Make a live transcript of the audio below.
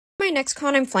My next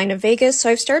con, I'm flying to Vegas,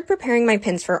 so I've started preparing my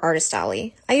pins for Artist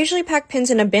Alley. I usually pack pins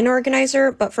in a bin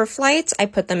organizer, but for flights, I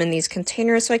put them in these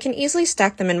containers so I can easily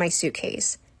stack them in my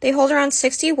suitcase. They hold around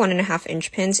 60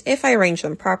 1.5-inch pins if I arrange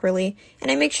them properly,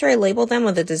 and I make sure I label them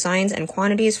with the designs and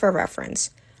quantities for reference.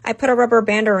 I put a rubber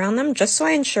band around them just so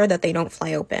I ensure that they don't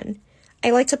fly open. I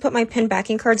like to put my pin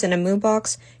backing cards in a move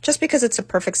box just because it's a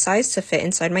perfect size to fit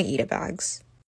inside my Eda bags.